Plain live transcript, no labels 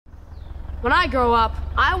When I grow up,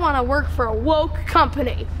 I want to work for a woke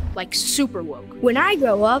company, like super woke. When I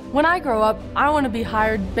grow up, I want to be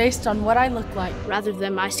hired based on what I look like, rather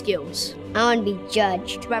than my skills. I want to be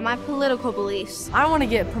judged by my political beliefs. I want to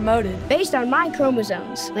get promoted based on my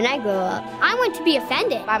chromosomes. When I grow up, I want to be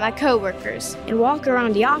offended by my coworkers and walk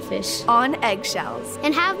around the office on eggshells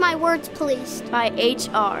and have my words policed by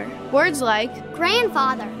HR. Words like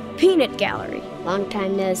grandfather, peanut gallery, long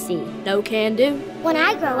time no see, no can do. When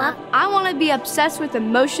I grow up, I want to be obsessed with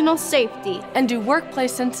emotional safety and do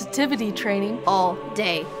workplace sensitivity training all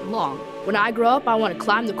day long. When I grow up, I want to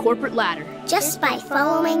climb the corporate ladder just by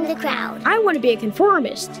following the crowd. I want to be a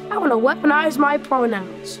conformist. I want to weaponize my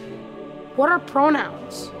pronouns. What are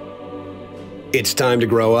pronouns? It's time to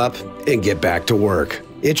grow up and get back to work.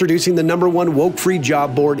 Introducing the #1 woke-free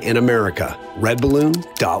job board in America,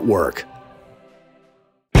 redballoon.work.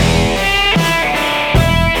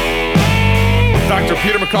 Dr.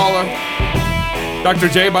 Peter McCullough, Dr.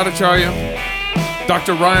 Jay Bhattacharya,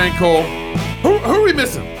 Dr. Ryan Cole. Who are we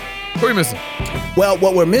missing? Who are we missing? Well,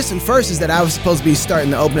 what we're missing first is that I was supposed to be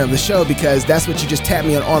starting the opening of the show because that's what you just tapped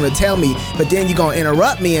me on the arm to tell me. But then you're going to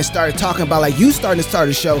interrupt me and start talking about like you starting to start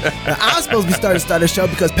a show. Now, I was supposed to be starting to start a show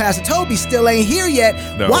because Pastor Toby still ain't here yet.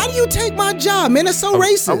 No. Why do you take my job, man? It's so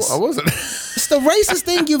racist. I wasn't. It's the racist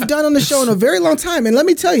thing you've done on the show in a very long time. And let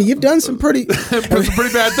me tell you, you've done some pretty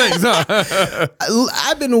bad things, huh?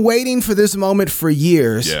 I've been waiting for this moment for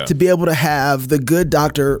years to be able to have the good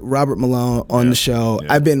Dr. Robert Malone on the show.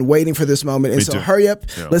 Yeah. I've been waiting for this moment. And so hurry up.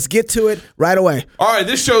 Yeah. Let's get to it right away. All right.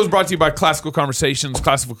 This show is brought to you by Classical Conversations.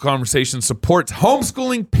 Classical Conversations supports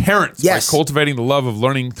homeschooling parents by cultivating the love of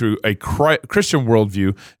learning through a Christian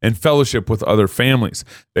worldview and fellowship with other families.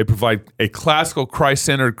 They provide a classical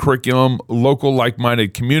Christ-centered curriculum, local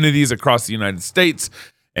like-minded communities across the United States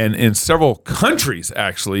and in several countries,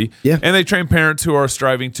 actually. Yeah. And they train parents who are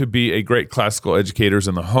striving to be a great classical educators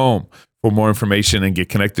in the home. For more information and get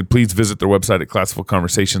connected, please visit their website at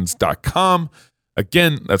classicalconversations.com.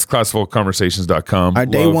 Again, that's classicalconversations.com. Our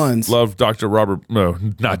day ones. Love Dr. Robert, no,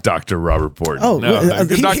 not Dr. Robert Borton. Oh, no,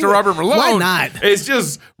 Dr. Robert Malone. Why not? It's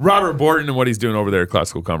just Robert Borton and what he's doing over there at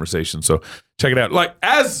Classical Conversations. So check it out. Like,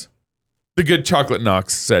 as the good Chocolate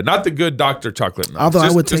Knox said, not the good Dr. Chocolate Knox. Although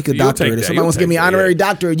I would take a doctorate. If somebody wants to give me an honorary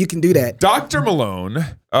doctorate, you can do that. Dr. Malone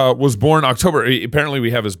was born October, apparently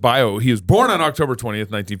we have his bio. He was born on October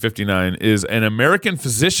 20th, 1959, is an American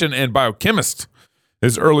physician and biochemist.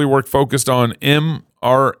 His early work focused on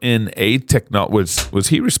mRNA technology. Was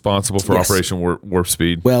he responsible for Operation Warp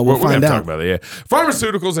Speed? Well, we'll find out. Talk about it, yeah.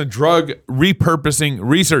 Pharmaceuticals and drug repurposing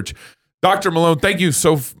research. Dr. Malone, thank you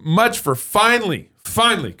so much for finally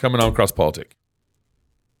coming on CrossPolitic.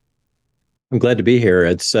 I'm glad to be here.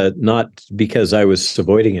 It's not because I was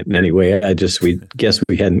avoiding it in any way. We guess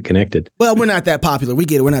we hadn't connected. Well, we're not that popular. We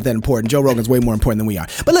get it. We're not that important. Joe Rogan's way more important than we are.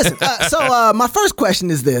 But listen, so my first question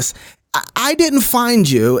is this. I didn't find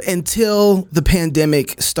you until the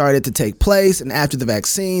pandemic started to take place and after the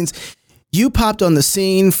vaccines. You popped on the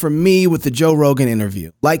scene for me with the Joe Rogan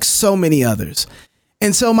interview, like so many others.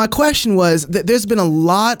 And so my question was that there's been a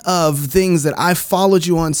lot of things that I've followed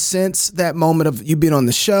you on since that moment of you being on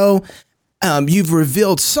the show. You've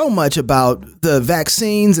revealed so much about the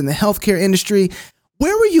vaccines and the healthcare industry.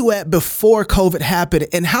 Where were you at before COVID happened,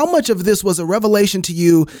 and how much of this was a revelation to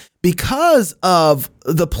you because of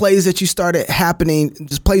the plays that you started happening,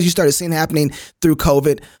 just plays you started seeing happening through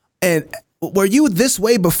COVID? And were you this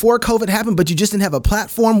way before COVID happened, but you just didn't have a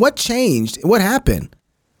platform? What changed? What happened?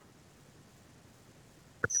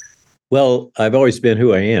 Well, I've always been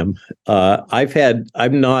who I am. I've had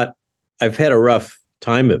a rough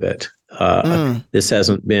time of it. This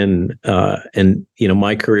hasn't been,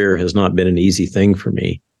 my career has not been an easy thing for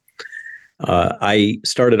me. I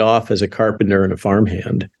started off as a carpenter and a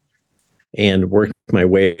farmhand and worked my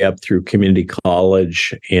way up through community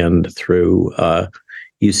college and through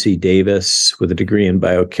UC Davis with a degree in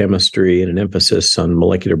biochemistry and an emphasis on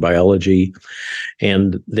molecular biology,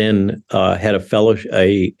 and then had a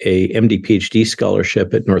MD PhD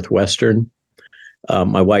scholarship at Northwestern.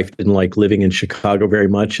 My wife didn't like living in Chicago very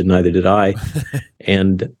much, and neither did I.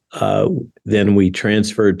 And then we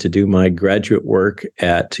transferred to do my graduate work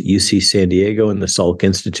at UC San Diego in the Salk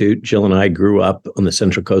Institute. Jill and I grew up on the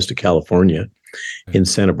central coast of California in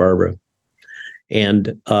Santa Barbara.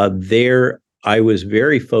 And there I was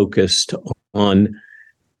very focused on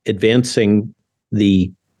advancing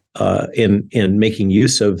the in making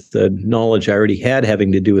use of the knowledge I already had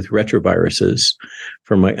having to do with retroviruses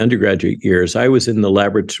from my undergraduate years. I was in the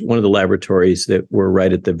one of the laboratories that were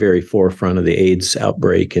right at the very forefront of the AIDS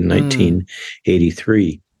outbreak in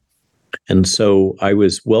 1983. And so I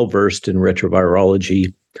was well versed in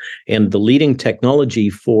retrovirology And the leading technology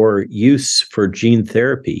for use for gene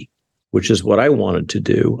therapy, which is what I wanted to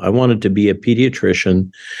do. I wanted to be a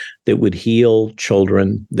pediatrician that would heal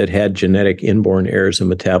children that had genetic inborn errors in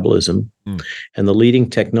metabolism. And the leading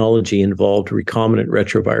technology involved recombinant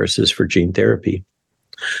retroviruses for gene therapy.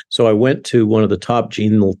 So I went to one of the top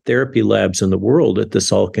gene therapy labs in the world at the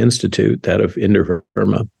Salk Institute, that of Inventor,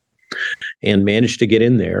 and managed to get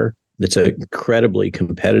in there. It's an incredibly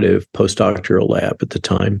competitive postdoctoral lab at the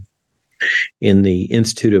time in the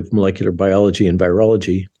Institute of Molecular Biology and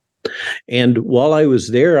Virology. And while I was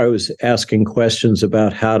there, I was asking questions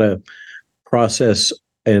about how to process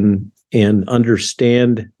and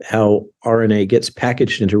understand how RNA gets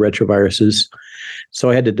packaged into retroviruses.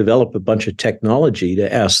 So I had to develop a bunch of technology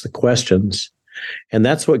to ask the questions. And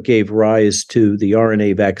that's what gave rise to the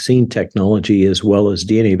RNA vaccine technology as well as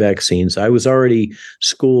DNA vaccines. I was already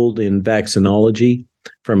schooled in vaccinology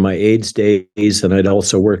from my AIDS days, and I'd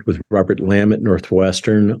also worked with Robert Lamb at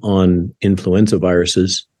Northwestern on influenza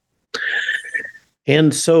viruses.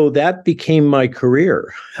 And so that became my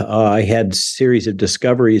career. I had a series of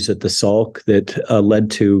discoveries at the Salk that led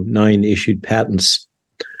to 9 issued patents,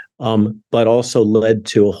 but also led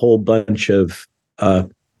to a whole bunch of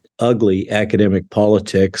ugly academic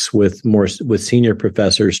politics with senior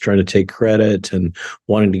professors trying to take credit and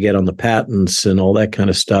wanting to get on the patents and all that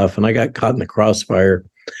kind of stuff. And I got caught in the crossfire,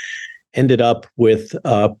 ended up with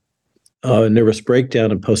nervous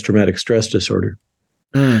breakdown and post-traumatic stress disorder.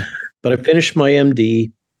 But I finished my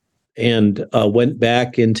MD and went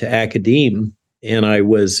back into academia, and I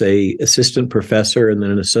was a assistant professor and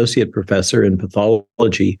then an associate professor in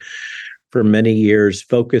pathology for many years,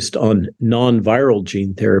 focused on non-viral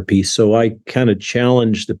gene therapy. So I kind of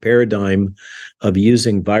challenged the paradigm of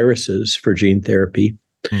using viruses for gene therapy,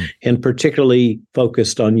 and particularly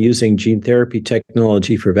focused on using gene therapy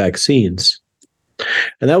technology for vaccines.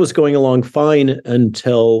 And that was going along fine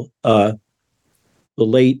until the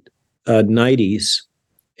late 90s,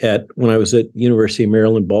 when I was at University of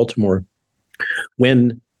Maryland, Baltimore,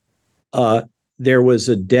 when there was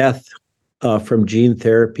a death from gene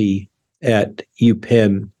therapy at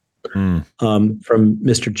UPenn from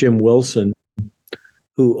Mr. Jim Wilson,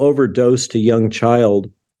 who overdosed a young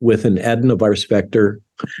child with an adenovirus vector,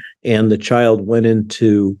 and the child went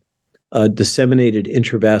into disseminated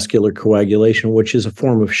intravascular coagulation, which is a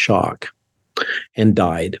form of shock, and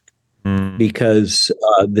died. Because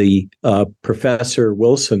the Professor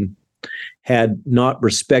Wilson had not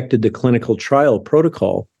respected the clinical trial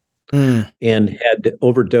protocol and had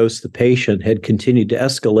overdosed the patient, had continued to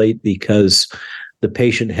escalate because the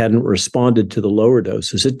patient hadn't responded to the lower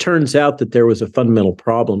doses. It turns out that there was a fundamental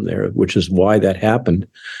problem there, which is why that happened.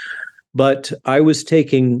 But I was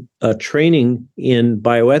taking training in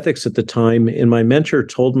bioethics at the time, and my mentor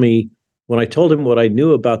told me, when I told him what I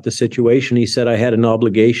knew about the situation, he said I had an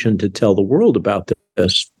obligation to tell the world about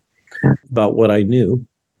this, about what I knew.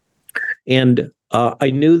 And I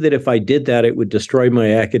knew that if I did that, it would destroy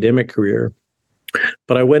my academic career.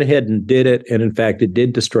 But I went ahead and did it. And in fact, it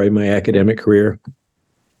did destroy my academic career.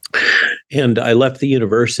 And I left the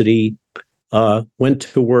university, went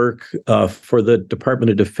to work for the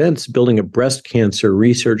Department of Defense, building a breast cancer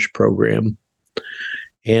research program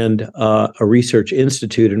and a research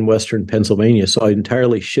institute in Western Pennsylvania. So I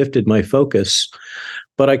entirely shifted my focus,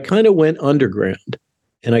 but I kind of went underground,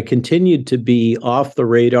 and I continued to be off the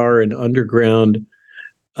radar and underground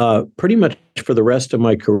pretty much for the rest of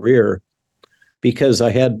my career, because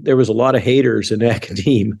there was a lot of haters in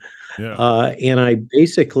academia. Yeah. And I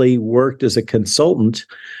basically worked as a consultant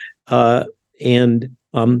and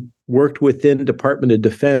worked within Department of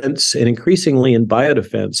Defense and increasingly in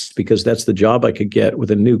biodefense, because that's the job I could get with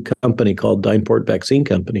a new company called Dynport Vaccine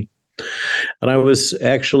Company. And I was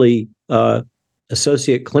actually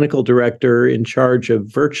associate clinical director in charge of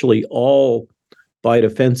virtually all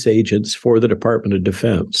biodefense agents for the Department of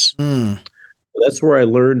Defense. That's where I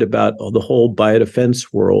learned about the whole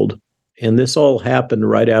biodefense world. And this all happened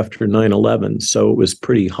right after 9/11, so it was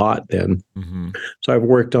pretty hot then. So I've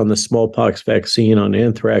worked on the smallpox vaccine, on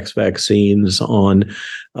anthrax vaccines, on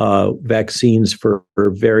vaccines for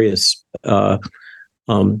various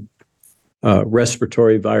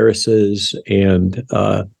respiratory viruses and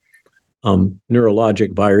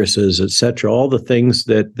neurologic viruses, et cetera, all the things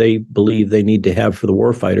that they believe they need to have for the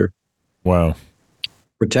warfighter. Wow.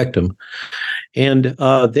 Protect them. And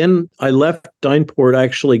then I left Dynport. I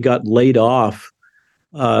actually got laid off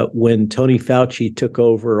when Tony Fauci took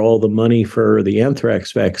over all the money for the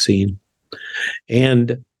anthrax vaccine.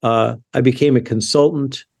 And I became a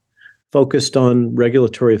consultant, focused on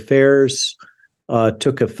regulatory affairs,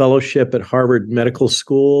 took a fellowship at Harvard Medical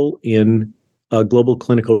School in global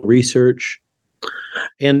clinical research,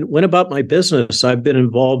 and went about my business. I've been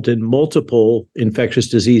involved in multiple infectious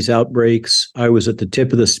disease outbreaks. I was at the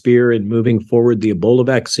tip of the spear in moving forward the Ebola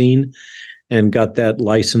vaccine and got that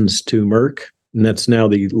licensed to Merck. And that's now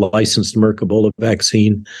the licensed Merck Ebola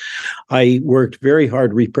vaccine. I worked very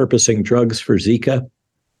hard repurposing drugs for Zika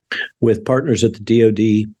with partners at the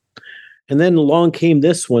DoD. And then along came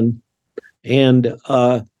this one. And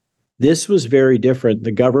this was very different.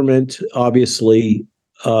 The government obviously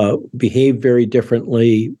behaved very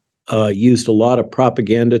differently, used a lot of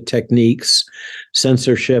propaganda techniques,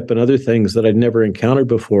 censorship, and other things that I'd never encountered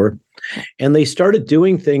before. And they started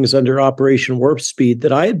doing things under Operation Warp Speed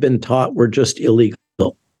that I had been taught were just illegal.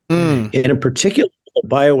 And in particular,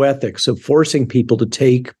 bioethics of forcing people to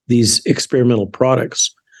take these experimental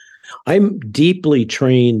products. I'm deeply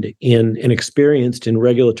trained in and experienced in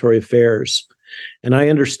regulatory affairs, and I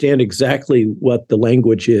understand exactly what the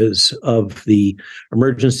language is of the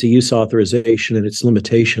emergency use authorization and its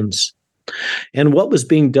limitations. And what was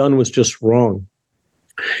being done was just wrong.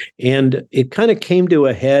 And it kind of came to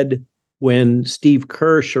a head when Steve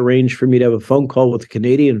Kirsch arranged for me to have a phone call with a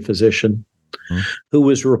Canadian physician who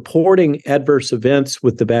was reporting adverse events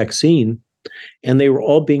with the vaccine, and they were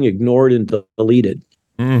all being ignored and deleted.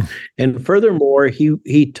 And furthermore,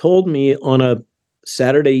 he told me on a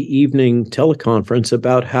Saturday evening teleconference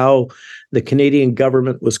about how the Canadian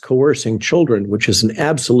government was coercing children, which is an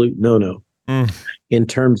absolute no-no in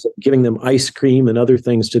terms of giving them ice cream and other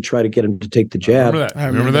things to try to get them to take the jab. I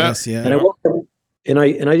remember that. Yeah. And I woke up, and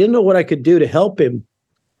I didn't know what I could do to help him,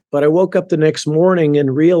 but I woke up the next morning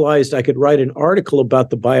and realized I could write an article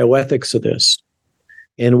about the bioethics of this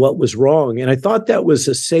and what was wrong. And I thought that was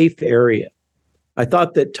a safe area. I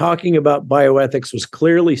thought that talking about bioethics was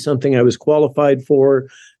clearly something I was qualified for.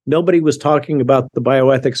 Nobody was talking about the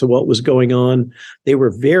bioethics of what was going on. They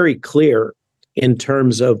were very clear in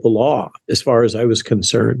terms of the law, as far as I was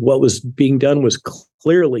concerned. What was being done was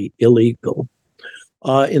clearly illegal.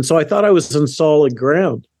 And so I thought I was on solid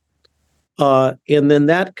ground. And then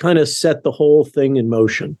that kind of set the whole thing in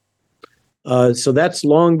motion. So that's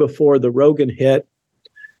long before the Rogan hit.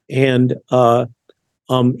 And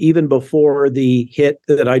even before the hit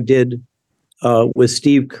that I did with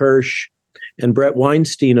Steve Kirsch and Brett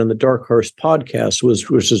Weinstein on the Dark Horse podcast,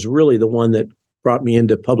 which is really the one that brought me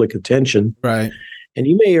into public attention. Right. And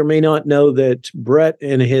you may or may not know that Brett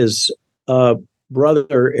and his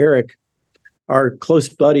brother Eric are close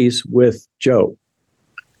buddies with Joe.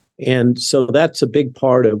 And so that's a big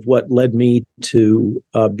part of what led me to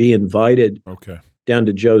be invited down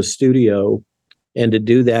to Joe's studio and to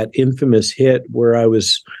do that infamous hit where I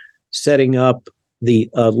was setting up the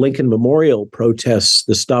Lincoln Memorial protests,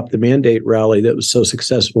 the Stop the Mandate rally that was so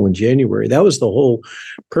successful in January. That was the whole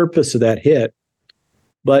purpose of that hit.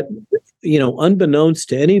 But, unbeknownst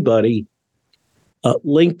to anybody,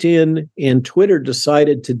 LinkedIn and Twitter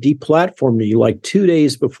decided to deplatform me like 2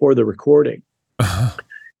 days before the recording.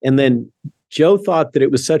 And then Joe thought that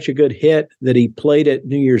it was such a good hit that he played it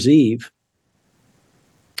New Year's Eve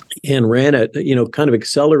and ran it, kind of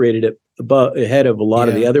accelerated it ahead of a lot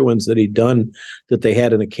of the other ones that he'd done that they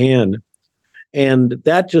had in the can. And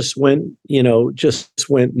that just went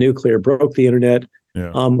nuclear, broke the internet.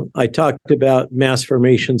 Yeah. I talked about mass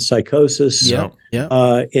formation psychosis and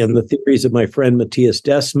the theories of my friend Matthias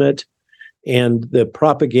Desmet and the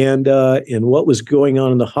propaganda and what was going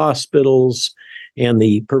on in the hospitals and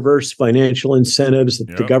the perverse financial incentives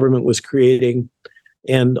that the government was creating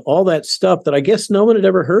and all that stuff that I guess no one had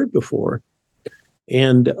ever heard before.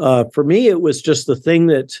 And for me, it was just the thing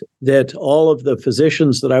that all of the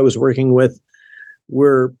physicians that I was working with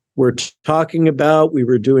were talking about. We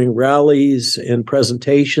were doing rallies and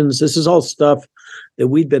presentations. This is all stuff that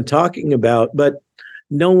we'd been talking about, but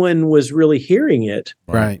no one was really hearing it.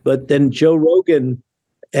 Right. But then Joe Rogan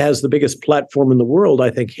has the biggest platform in the world, I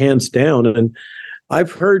think, hands down. And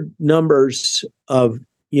I've heard numbers of,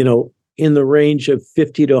 in the range of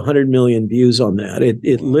 50 to 100 million views on that.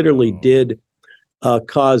 It literally did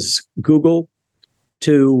cause Google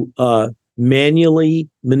to manually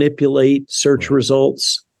manipulate search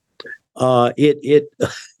results. It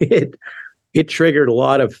triggered a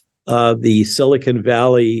lot of the Silicon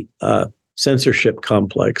Valley censorship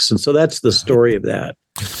complex, and so that's the story of that.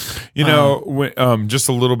 Just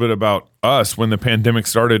a little bit about us when the pandemic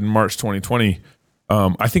started in March 2020.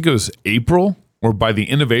 I think it was April, or by the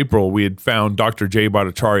end of April, we had found Dr. Jay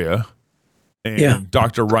Bhattacharya and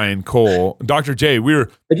Dr. Ryan Cole. Dr. Jay,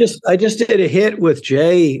 I just did a hit with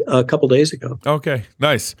Jay a couple days ago. Okay,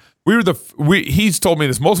 nice. He's told me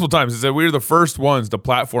this multiple times. He said we were the first ones to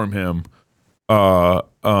platform him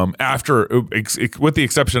after, with the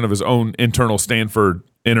exception of his own internal Stanford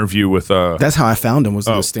interview with. That's how I found him. Was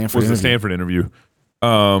the Stanford interview. The Stanford interview.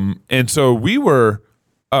 And so we were,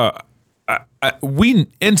 we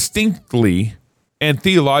instinctively and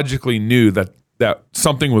theologically knew that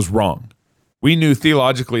something was wrong. We knew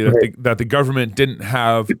theologically that the government didn't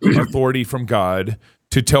have authority from God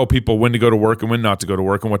to tell people when to go to work and when not to go to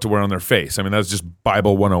work and what to wear on their face. I mean, that's just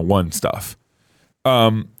Bible 101 stuff.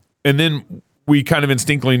 And then we kind of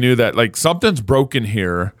instinctively knew that like something's broken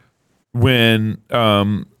here when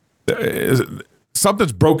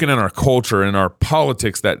something's broken in our culture and our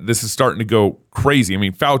politics, that this is starting to go crazy. I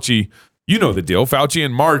mean, Fauci, you know the deal. Fauci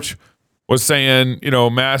in March was saying,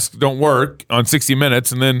 masks don't work on 60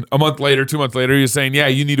 Minutes. And then a month later, 2 months later, he was saying, yeah,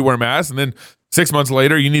 you need to wear masks. And then 6 months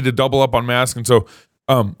later, you need to double up on masks. And so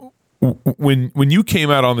when you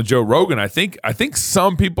came out on the Joe Rogan, I think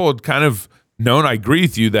some people had kind of known, I agree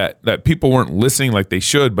with you, that people weren't listening like they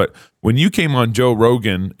should. But when you came on Joe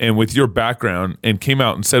Rogan and with your background and came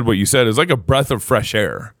out and said what you said, it was like a breath of fresh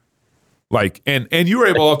air. Like, and you were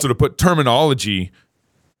able also to put terminology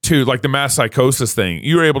to like the mass psychosis thing.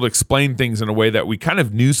 You were able to explain things in a way that we kind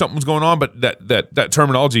of knew something was going on, but that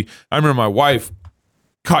terminology, I remember my wife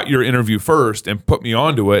caught your interview first and put me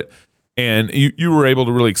onto it. And you were able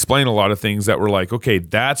to really explain a lot of things that were like, okay,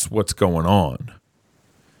 that's what's going on.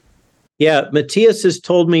 Yeah, Matthias has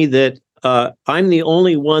told me that I'm the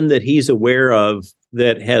only one that he's aware of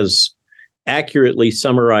that has accurately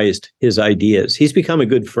summarized his ideas. He's become a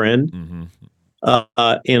good friend. Mm-hmm.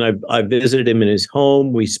 And I've visited him in his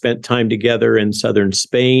home. We spent time together in southern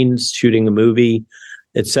Spain, shooting a movie,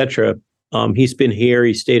 etc. He's been here.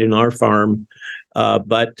 He stayed in our farm.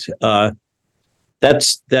 But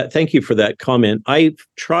that's that. Thank you for that comment. I've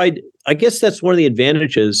tried. I guess that's one of the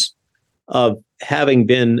advantages of having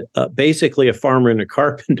been basically a farmer and a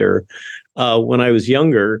carpenter when I was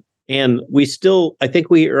younger. And I think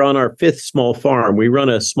we are on our 5th small farm. We run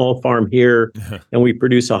a small farm here and we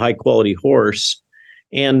produce a high quality horse.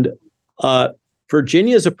 And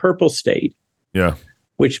Virginia is a purple state. Yeah.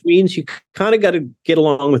 Which means you kind of got to get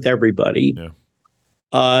along with everybody.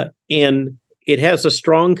 Yeah. And it has a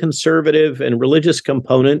strong conservative and religious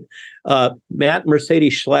component. Matt and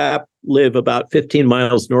Mercedes Schlapp live about 15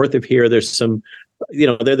 miles north of here. There's some,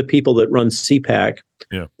 they're the people that run CPAC.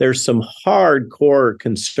 Yeah. There's some hardcore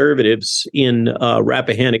conservatives in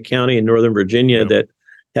Rappahannock County in Northern Virginia that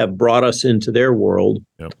have brought us into their world.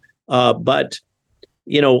 Yep. But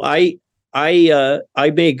I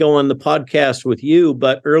may go on the podcast with you,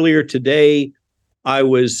 but earlier today I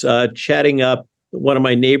was chatting up one of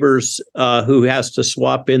my neighbors who has to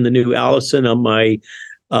swap in the new Allison on my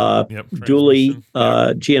dually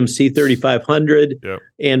GMC 3500. Yep.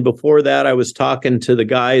 And before that, I was talking to the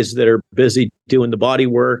guys that are busy doing the body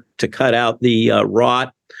work to cut out the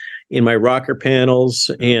rot in my rocker panels.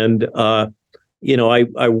 And, I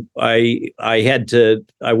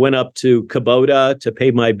went up to Kubota to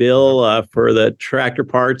pay my bill for the tractor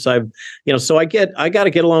parts. So I got to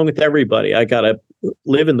get along with everybody. I got to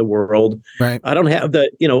live in the world. Right. I don't have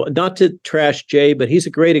not to trash Jay, but he's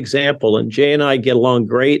a great example. And Jay and I get along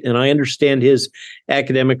great. And I understand his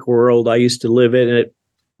academic world. I used to live in it.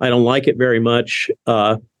 I don't like it very much.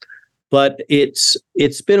 But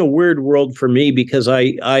it's been a weird world for me because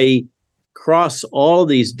I cross all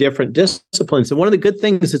these different disciplines. And one of the good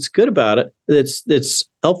things that's good about it, that's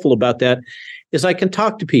helpful about that, is I can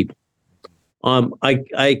talk to people.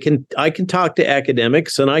 I can talk to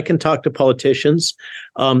academics and I can talk to politicians,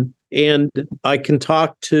 and I can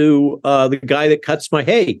talk to the guy that cuts my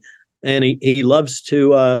hay, and he loves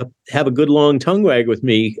to have a good long tongue wag with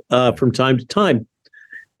me from time to time.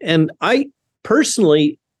 And I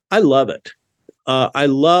personally, I love it. I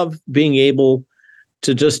love being able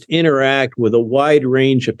to just interact with a wide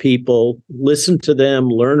range of people, listen to them,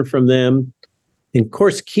 learn from them. And of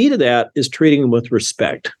course, key to that is treating them with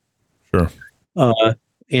respect. Sure.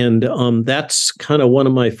 And that's kind of one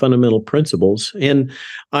of my fundamental principles. And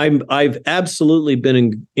I've absolutely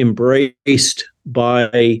been embraced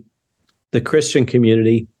by the Christian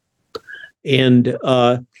community. And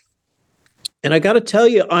I got to tell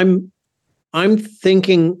you, I think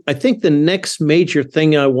the next major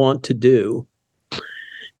thing I want to do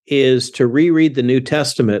is to reread the New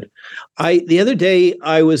Testament. The other day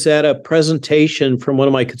I was at a presentation from one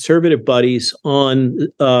of my conservative buddies on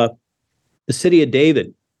the city of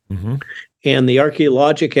David, mm-hmm. and the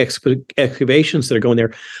archaeologic excavations that are going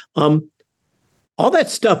there. All that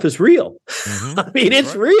stuff is real. Mm-hmm. I mean,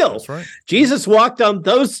 it's real. That's right. Jesus walked on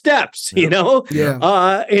those steps, and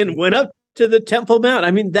went up to the Temple Mount.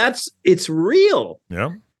 I mean, it's real. Yeah.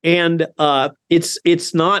 And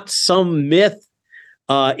it's not some myth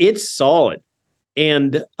it's solid.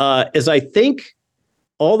 And as I think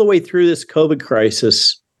all the way through this COVID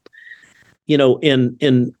crisis,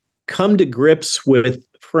 and come to grips with,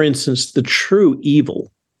 for instance, the true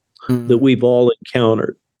evil that we've all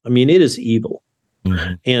encountered. I mean, it is evil.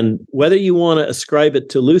 Mm-hmm. And whether you want to ascribe it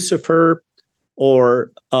to Lucifer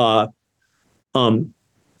or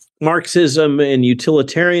Marxism and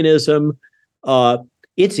utilitarianism,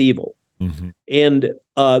 it's evil. Mm-hmm. And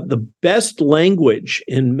the best language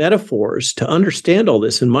and metaphors to understand all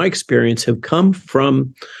this, in my experience, have come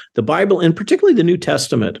from the Bible, and particularly the New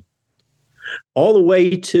Testament, all the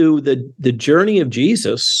way to the journey of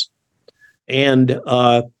Jesus and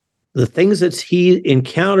the things that he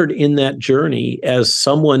encountered in that journey as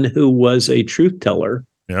someone who was a truth teller,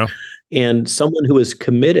 and someone who was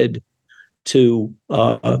committed to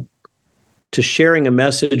sharing a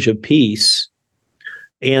message of peace,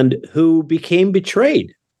 and who became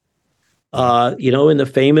betrayed. In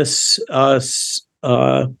the famous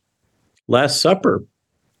Last Supper,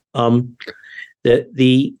 I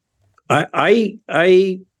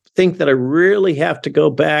think that I really have to go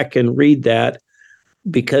back and read that,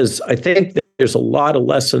 because I think that there's a lot of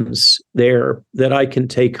lessons there that I can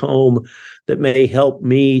take home that may help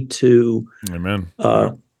me to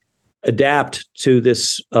adapt to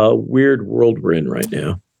this weird world we're in right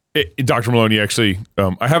now. Dr. Malone, you actually,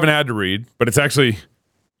 I have an ad to read, but it's actually,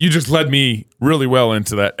 you just led me really well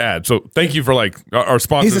into that ad. So thank you for our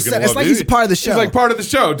sponsors. It's like he's a part of the show. He's like part of the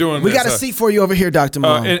show doing We this. got a seat for you over here, Dr.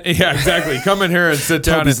 Malone. Yeah, exactly. Come in here and sit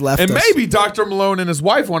down. And maybe Dr. Malone and his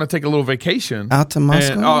wife want to take a little vacation. Out to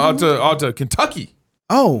Moscow? Out to Kentucky.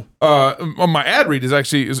 Oh. My ad read is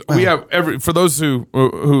actually, we have for those who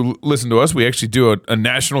listen to us, we actually do a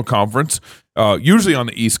national conference, usually on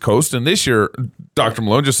the East Coast. And this year, Dr.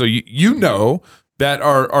 Malone, just so you know, that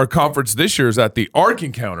our conference this year is at the Ark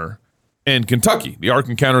Encounter in Kentucky. The Ark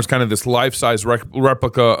Encounter is kind of this life-size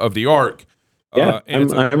replica of the Ark. Yeah,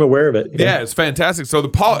 I'm aware of it. Yeah, it's fantastic. So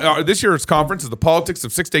this year's conference is the Politics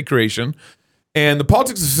of Six-Day Creation. And the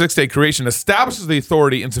Politics of Six-Day Creation establishes the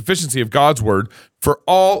authority and sufficiency of God's word for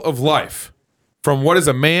all of life. From what is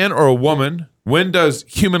a man or a woman, when does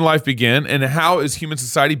human life begin, and how is human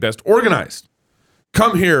society best organized?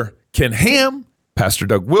 Come here, Ken Ham, Pastor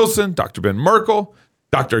Doug Wilson, Dr. Ben Merkel,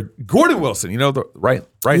 Dr. Gordon Wilson, right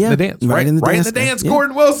in the dance. Right in the dance,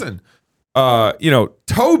 Gordon Wilson.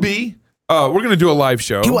 Toby, we're going to do a live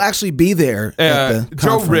show. He will actually be there at the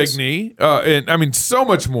Joe conference. Rigney, and so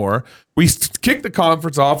much more. We kicked the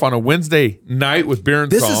conference off on a Wednesday night with Beer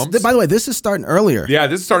and Psalms. By the way, this is starting earlier. Yeah,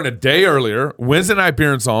 this is starting a day earlier. Wednesday night,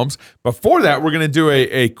 Beer and Psalms. Before that, we're going to do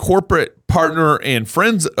a corporate partner and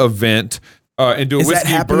friends event and do a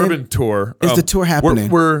whiskey bourbon tour. Is the tour happening?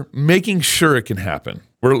 We're making sure it can happen.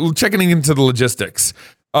 We're checking into the logistics.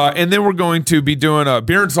 And then we're going to be doing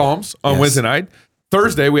Beer and Psalms on Wednesday night.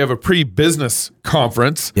 Thursday, we have a pre-business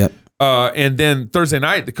conference. Yep. And then Thursday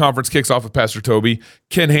night, the conference kicks off with Pastor Toby.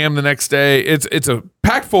 Ken Ham the next day. It's a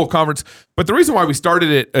packed full conference. But the reason why we started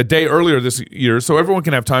it a day earlier this year, so everyone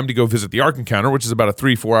can have time to go visit the Ark Encounter, which is about a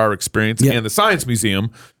 3-4 hour experience, and the Science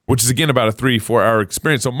Museum, which is again about a 3-4 hour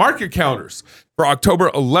experience. So mark your calendars for October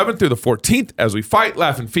 11th through the 14th as we fight,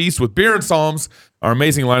 laugh, and feast with Beer and Psalms, our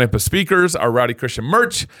amazing lineup of speakers, our Rowdy Christian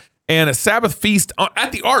merch, and a Sabbath feast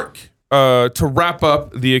at the Ark to wrap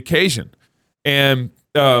up the occasion. And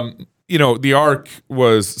the Ark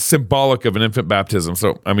was symbolic of an infant baptism.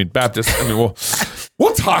 So,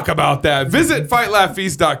 we'll talk about that. Visit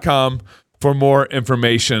fightlaughfeast.com for more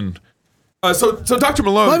information. So Dr.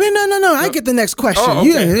 Malone. Well, no. I get the next question. Oh,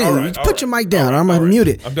 okay. Put your mic down. I'm going to mute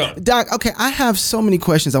it. I'm done. Doc, okay, I have so many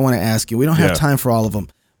questions I want to ask you. We don't have time for all of them.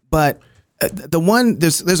 But the one,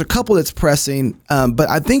 there's a couple that's pressing, but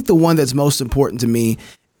I think the one that's most important to me,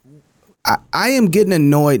 I am getting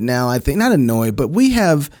annoyed now. I think, not annoyed, but we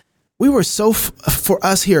were so, for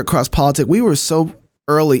us here at CrossPolitic, we were so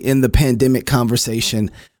early in the pandemic conversation.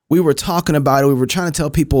 We were talking about it. We were trying to tell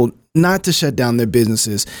people not to shut down their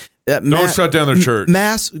businesses. Don't shut down their church.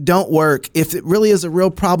 Masks don't work. If it really is a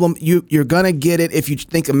real problem, you're going to get it. If you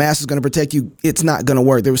think a mask is going to protect you, it's not going to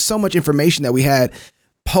work. There was so much information that we had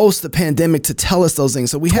post the pandemic to tell us those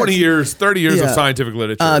things. So we 30 years of scientific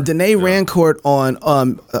literature. Danae Rancourt on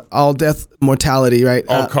all death mortality, right?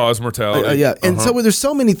 All cause mortality. And so there's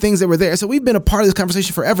so many things that were there. So we've been a part of this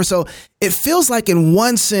conversation forever. So it feels like in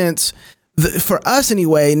one sense, for us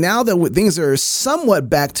anyway, now that things are somewhat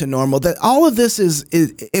back to normal, that all of this is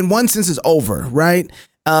in one sense is over, right?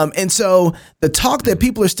 And so the talk that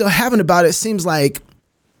people are still having about it seems like,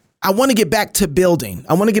 I want to get back to building.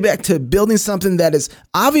 I want to get back to building something that is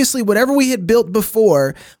obviously whatever we had built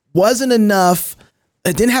before wasn't enough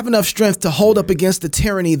it didn't have enough strength to hold up against the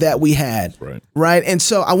tyranny that we had. Right. And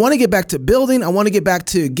so I want to get back to building. I want to get back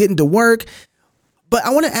to getting to work. But I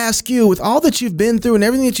want to ask you, with all that you've been through and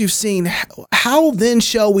everything that you've seen, how then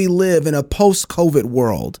shall we live in a post-COVID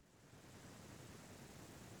world?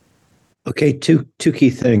 Okay, two key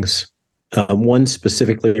things. One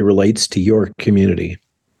specifically relates to your community.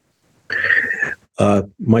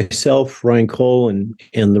 Myself, Ryan Cole, and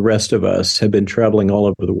the rest of us have been traveling all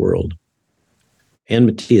over the world. And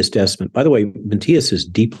Matthias Desmond. By the way, Matthias is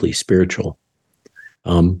deeply spiritual.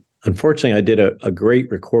 Unfortunately, I did a great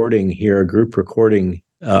recording here, a group recording,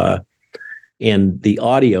 and the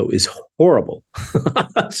audio is horrible.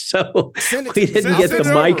 So we didn't get the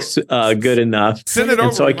mics good enough. Send it over.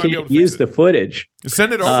 And so I can't use the footage.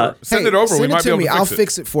 Send it over. Send it over. Send we might it to be able me. to I'll fix it.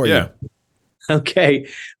 fix it for you. Okay.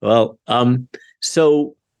 Well,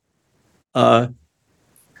 so the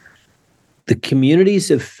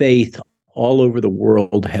communities of faith all over the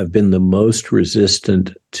world have been the most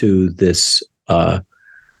resistant to this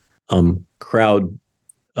crowd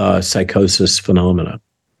psychosis phenomena,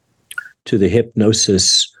 to the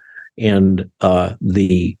hypnosis and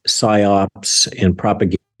the psyops and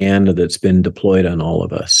propaganda that's been deployed on all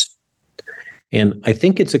of us. And I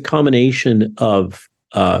think it's a combination of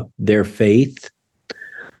their faith,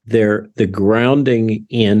 the grounding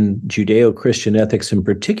in Judeo-Christian ethics in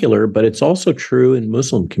particular, but it's also true in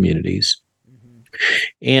Muslim communities.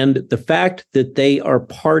 And the fact that they are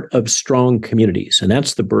part of strong communities, and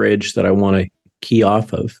that's the bridge that I want to key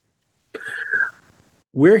off of.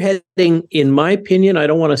 We're heading, in my opinion, I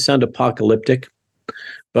don't want to sound apocalyptic,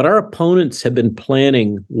 but our opponents have been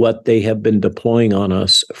planning what they have been deploying on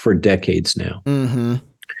us for decades now. Mm-hmm.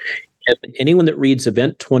 And anyone that reads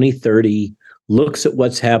Event 2030, looks at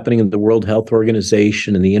what's happening in the World Health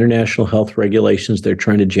Organization and the international health regulations they're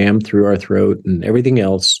trying to jam through our throat and everything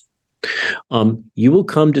else, you will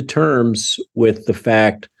come to terms with the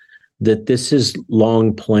fact that this is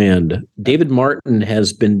long planned. David Martin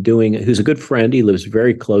has been doing, who's a good friend, he lives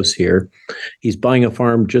very close here. He's buying a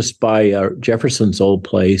farm just by Jefferson's old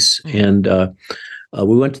place. And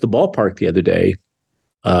we went to the ballpark the other day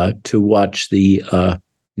to watch the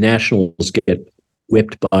Nationals get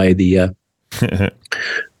whipped by the,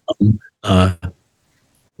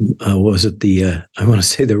 what was it? I want to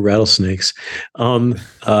say the Rattlesnakes.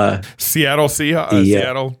 Seattle Seahawks.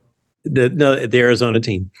 Seattle. The Arizona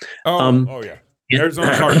team. Yeah,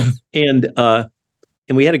 Arizona Cardinals. And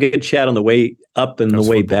we had a good chat on the way up and the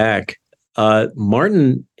way back.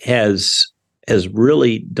 Martin has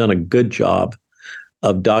really done a good job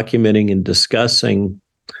of documenting and discussing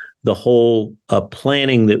the whole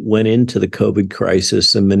planning that went into the COVID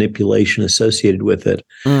crisis and manipulation associated with it.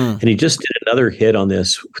 And he just did another hit on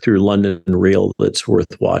this through London Real that's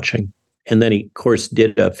worth watching. And then he, of course,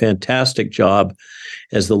 did a fantastic job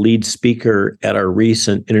as the lead speaker at our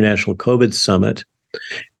recent International COVID Summit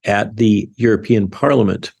at the European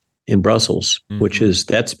Parliament in Brussels,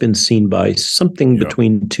 that's been seen by something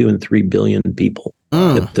between 2 and 3 billion people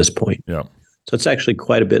at this point. Yeah. So it's actually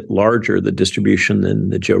quite a bit larger, the distribution,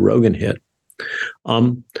 than the Joe Rogan hit.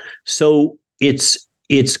 So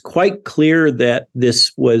it's quite clear that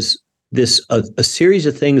this was a series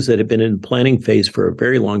of things that have been in planning phase for a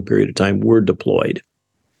very long period of time were deployed.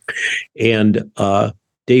 And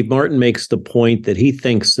Dave Martin makes the point that he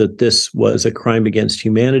thinks that this was a crime against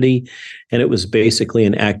humanity, and it was basically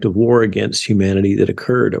an act of war against humanity that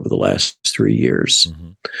occurred over the last 3 years.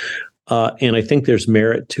 And I think there's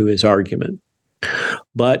merit to his argument.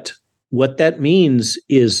 But what that means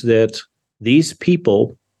is that these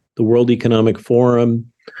people, the World Economic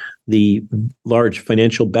Forum, the large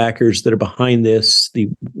financial backers that are behind this, the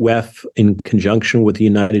WEF in conjunction with the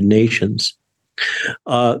United Nations,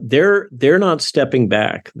 they're not stepping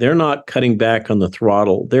back. They're not cutting back on the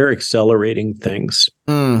throttle. They're accelerating things.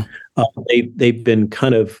 They've been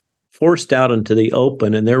kind of forced out into the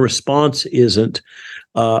open, and their response isn't,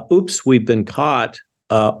 oops, we've been caught,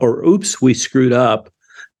 or oops, we screwed up.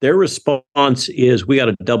 Their response is, we got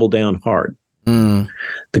to double down hard.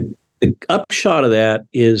 The upshot of that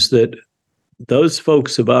is that those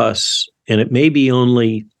folks of us, and it may be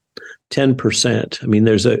only 10%. I mean,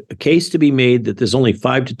 there's a case to be made that there's only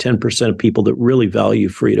 5 to 10% of people that really value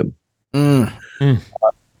freedom. And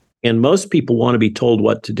most people want to be told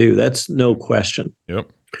what to do. That's no question.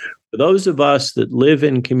 Yep. For those of us that live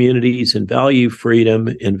in communities and value freedom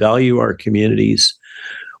and value our communities,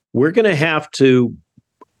 we're going to have to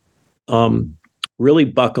really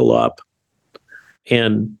buckle up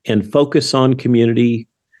and focus on community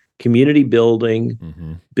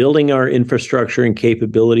building, building our infrastructure and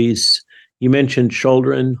capabilities. You mentioned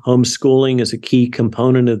children. Homeschooling is a key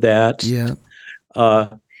component of that. Yeah.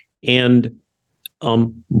 and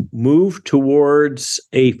move towards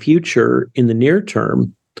a future in the near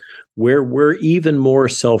term where we're even more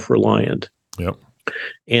self-reliant. Yep.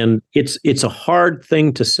 And it's a hard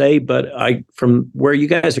thing to say, but from where you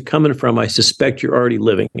guys are coming from, I suspect you're already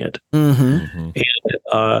living it. And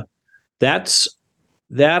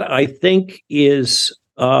that I think is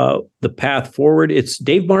the path forward. It's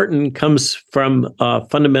Dave Martin comes from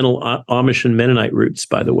fundamental Amish and Mennonite roots,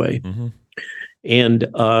 by the way, and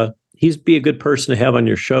he'd be a good person to have on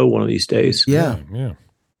your show one of these days. Yeah.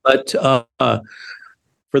 But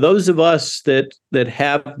for those of us that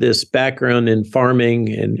have this background in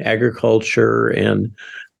farming and agriculture and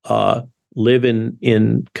live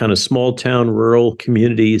in kind of small town rural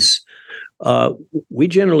communities, we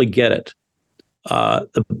generally get it.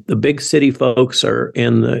 The big city folks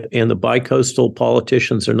and the bicoastal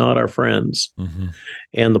politicians are not our friends,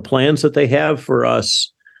 and the plans that they have for us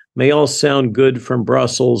may all sound good from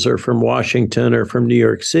Brussels or from Washington or from New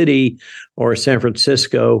York City or San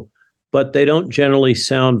Francisco, but they don't generally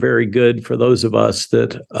sound very good for those of us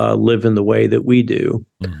that live in the way that we do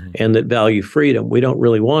and that value freedom. We don't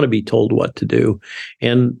really want to be told what to do,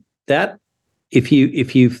 and that if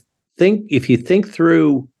you think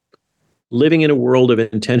through living in a world of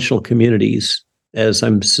intentional communities, as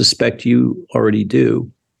I suspect you already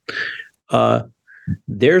do,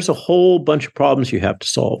 there's a whole bunch of problems you have to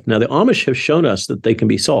solve. Now, the Amish have shown us that they can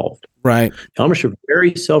be solved. Right. The Amish are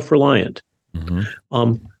very self-reliant.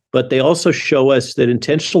 But they also show us that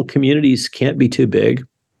intentional communities can't be too big,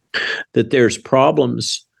 that there's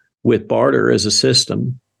problems with barter as a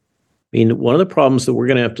system. I mean, one of the problems that we're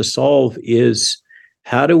going to have to solve is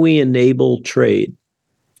how do we enable trade?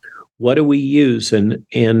 What do we use? And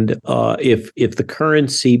if the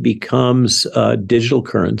currency becomes digital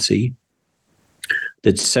currency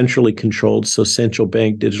that's centrally controlled, so central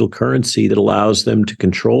bank digital currency that allows them to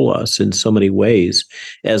control us in so many ways,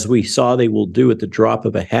 as we saw they will do at the drop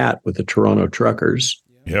of a hat with the Toronto truckers.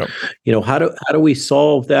 Yep. How do we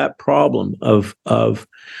solve that problem of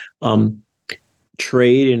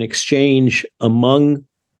trade and exchange among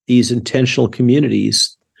these intentional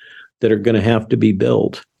communities that are going to have to be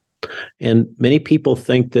built? And many people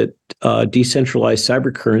think that decentralized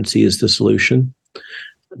cyber currency is the solution.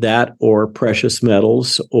 That or precious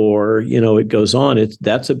metals, or it goes on.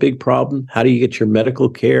 That's a big problem. How do you get your medical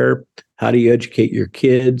care? How do you educate your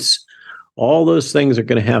kids? All those things are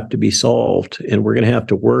going to have to be solved, and we're going to have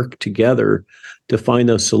to work together to find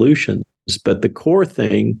those solutions. But the core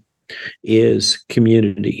thing is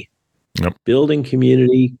community, building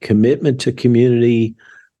community, commitment to community,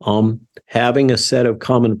 having a set of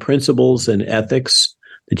common principles and ethics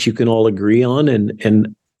that you can all agree on,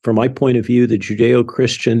 and from my point of view, the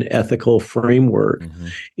Judeo-Christian ethical framework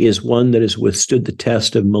is one that has withstood the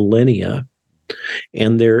test of millennia.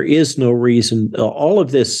 And there is no reason, all of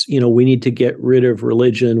this, we need to get rid of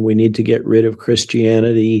religion. We need to get rid of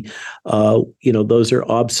Christianity. Those are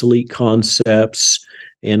obsolete concepts.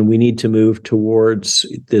 And we need to move towards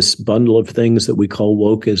this bundle of things that we call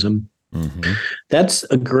wokeism. That's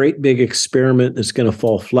a great big experiment that's going to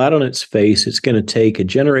fall flat on its face. It's going to take a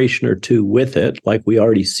generation or two with it, like we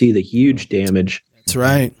already see the huge damage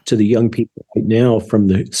to the young people right now from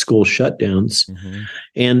the school shutdowns.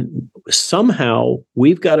 And somehow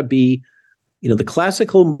we've got to be, the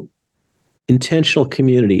classical intentional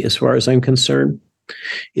community, as far as I'm concerned,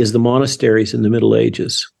 is the monasteries in the Middle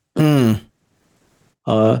Ages. Amish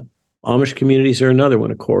communities are another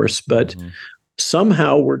one, of course, but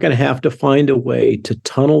somehow we're going to have to find a way to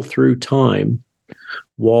tunnel through time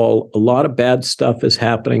while a lot of bad stuff is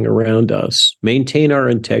happening around us, maintain our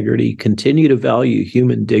integrity, continue to value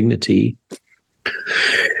human dignity,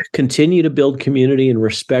 continue to build community and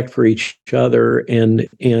respect for each other, and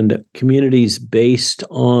communities based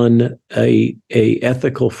on a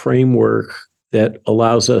ethical framework that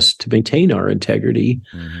allows us to maintain our integrity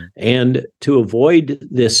and to avoid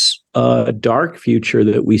this dark future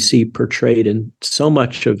that we see portrayed in so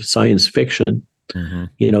much of science fiction.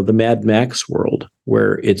 The Mad Max world,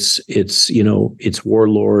 where it's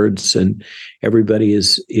warlords and everybody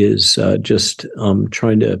is just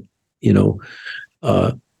trying to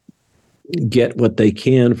get what they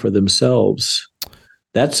can for themselves.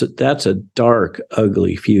 That's a dark,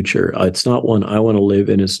 ugly future. It's not one I want to live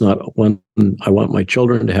in. It's not one I want my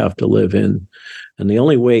children to have to live in. And the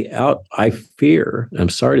only way out, I fear, I'm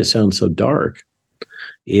sorry to sound so dark,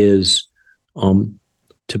 is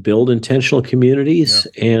to build intentional communities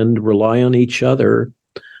and rely on each other.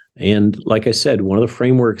 And like I said, one of the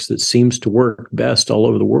frameworks that seems to work best all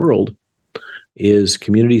over the world is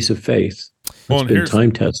communities of faith. It's been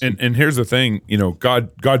time tested. And here's the thing,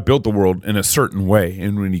 God built the world in a certain way,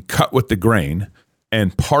 and when He cut with the grain,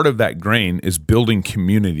 and part of that grain is building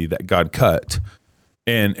community that God cut,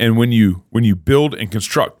 and when you build and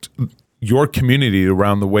construct your community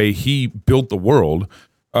around the way He built the world,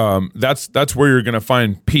 that's where you're going to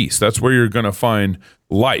find peace. That's where you're going to find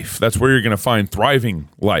life. That's where you're going to find thriving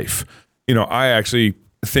life. I actually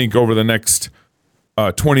think over the next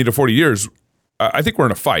 20 to 40 years, I think we're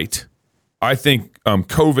in a fight. I think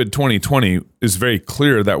COVID 2020 is very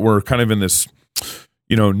clear that we're kind of in this,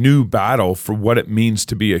 new battle for what it means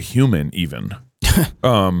to be a human, even,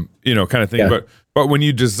 kind of thing. Yeah. But when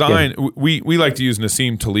you design, we like to use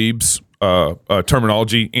Nassim Taleb's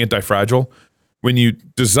terminology, anti-fragile. When you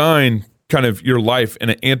design kind of your life in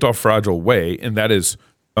an anti-fragile way, and that is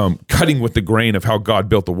cutting with the grain of how God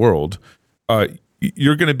built the world,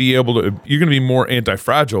 you're going to be more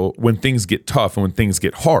anti-fragile when things get tough and when things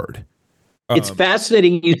get hard. It's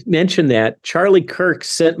fascinating you mentioned that. Charlie Kirk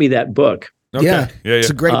sent me that book. Okay. Yeah, it's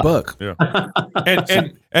a great book. Yeah,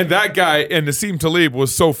 and that guy and Nassim Taleb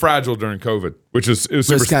was so fragile during COVID, which is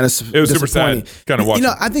super sad. Kind of watching.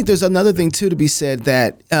 I think there's another thing too to be said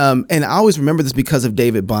that, and I always remember this because of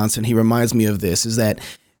David Bahnsen. He reminds me of this. Is that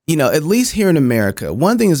at least here in America,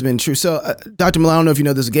 one thing has been true. So, Dr. Malone, I don't know if you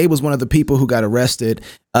know this, Gabe was one of the people who got arrested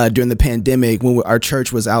during the pandemic when our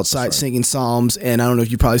church was outside singing psalms. And I don't know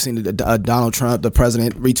if you've probably seen Donald Trump, the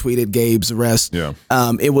president, retweeted Gabe's arrest. Yeah.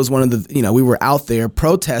 It was one of the, we were out there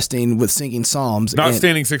protesting with singing psalms. Not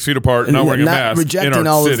standing 6 feet apart, not wearing a mask rejecting in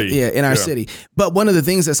our city. In our city. But one of the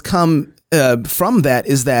things that's come from that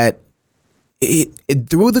is that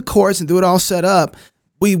through the courts and through it all set up,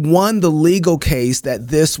 we won the legal case that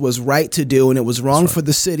this was right to do and it was wrong for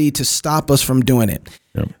the city to stop us from doing it.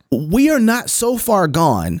 Yep. We are not so far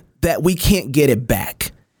gone that we can't get it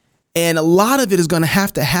back. And a lot of it is going to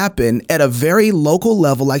have to happen at a very local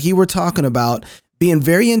level, like you were talking about, being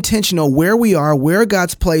very intentional where we are, where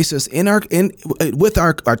God's placed us with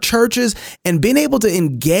our churches, and being able to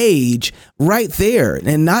engage right there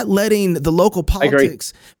and not letting the local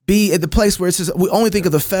politics be at the place where it says we only think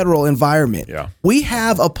of the federal environment. Yeah. We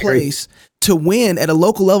have a place to win at a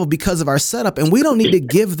local level because of our setup, and we don't need to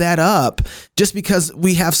give that up just because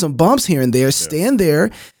we have some bumps here and there. Yeah.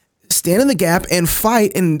 Stand in the gap and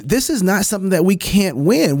fight. And this is not something that we can't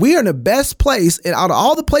win. We are in the best place, and out of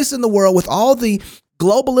all the places in the world, with all the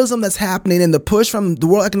globalism that's happening and the push from the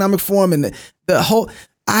World Economic Forum and the whole,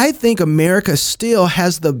 I think America still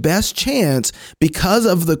has the best chance because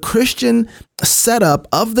of the Christian setup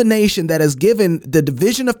of the nation that has given the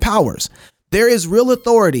division of powers. There is real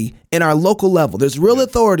authority in our local level. There's real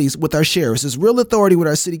authorities with our sheriffs. There's real authority with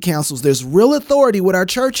our city councils. There's real authority with our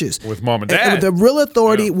churches. With mom and dad. And the real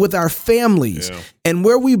authority with our families. Yeah. And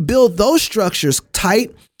where we build those structures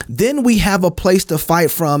tight, then we have a place to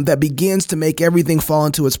fight from that begins to make everything fall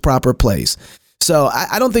into its proper place. So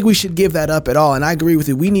I don't think we should give that up at all. And I agree with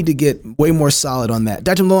you. We need to get way more solid on that.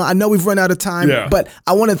 Dr. Malone, I know we've run out of time, but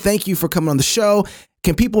I want to thank you for coming on the show.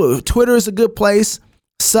 Twitter is a good place.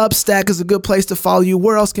 Substack is a good place to follow you.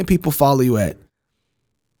 Where else can people follow you at?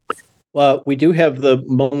 Well, we do have the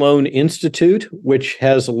Malone Institute, which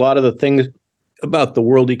has a lot of the things about the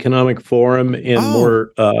World Economic Forum and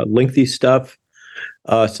more lengthy stuff.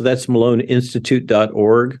 So that's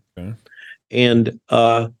maloneinstitute.org. Okay. And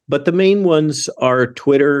but the main ones are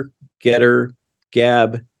Twitter, Getter,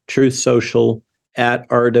 Gab, Truth Social, at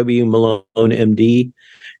RW Malone MD.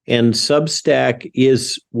 And Substack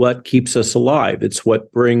is what keeps us alive. It's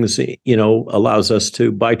what brings, allows us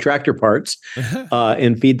to buy tractor parts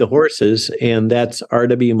and feed the horses. And that's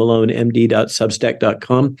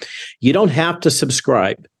rwmalonemd.substack.com. You don't have to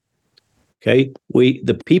subscribe. Okay.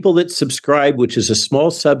 The people that subscribe, which is a small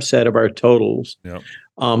subset of our totals,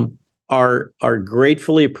 are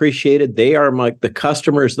gratefully appreciated. They are the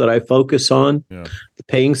customers that I focus on, the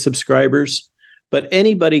paying subscribers. But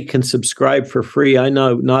anybody can subscribe for free. I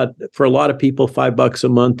know not for a lot of people, $5 a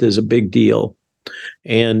month is a big deal,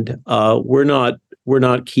 and we're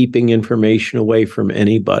not keeping information away from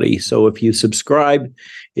anybody. So if you subscribe,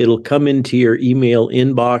 it'll come into your email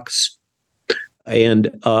inbox.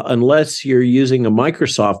 And unless you're using a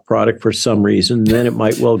Microsoft product for some reason, then it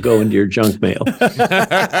might well go into your junk mail.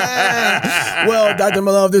 Well, Dr.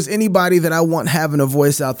 Malone, if there's anybody that I want having a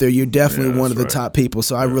voice out there, you're definitely one of the top people.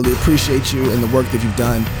 So I really appreciate you and the work that you've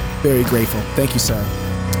done. Very grateful. Thank you, sir.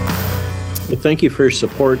 Well, thank you for your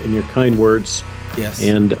support and your kind words. Yes.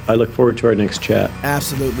 And I look forward to our next chat.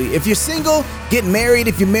 Absolutely. If you're single, get married.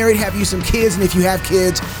 If you're married, have you some kids. And if you have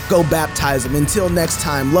kids, go baptize them. Until next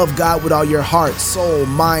time, love God with all your heart, soul,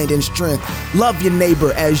 mind, and strength. Love your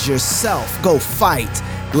neighbor as yourself. Go fight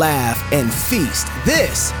laugh, and feast.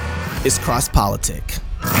 This is CrossPolitic.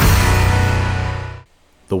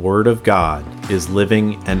 The Word of God is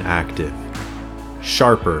living and active,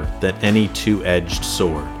 sharper than any two-edged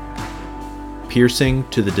sword, piercing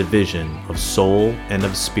to the division of soul and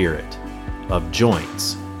of spirit, of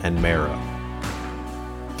joints and marrow.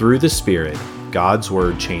 Through the Spirit, God's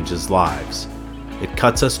Word changes lives. It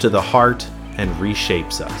cuts us to the heart and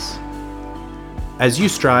reshapes us. As you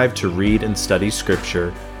strive to read and study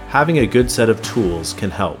Scripture, having a good set of tools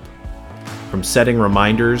can help. From setting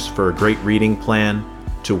reminders for a great reading plan,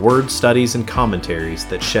 to word studies and commentaries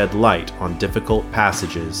that shed light on difficult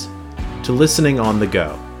passages, to listening on the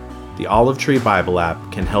go, the Olive Tree Bible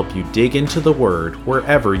app can help you dig into the Word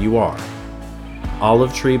wherever you are.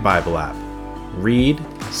 Olive Tree Bible app. Read,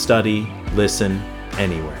 study, listen,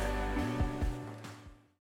 anywhere.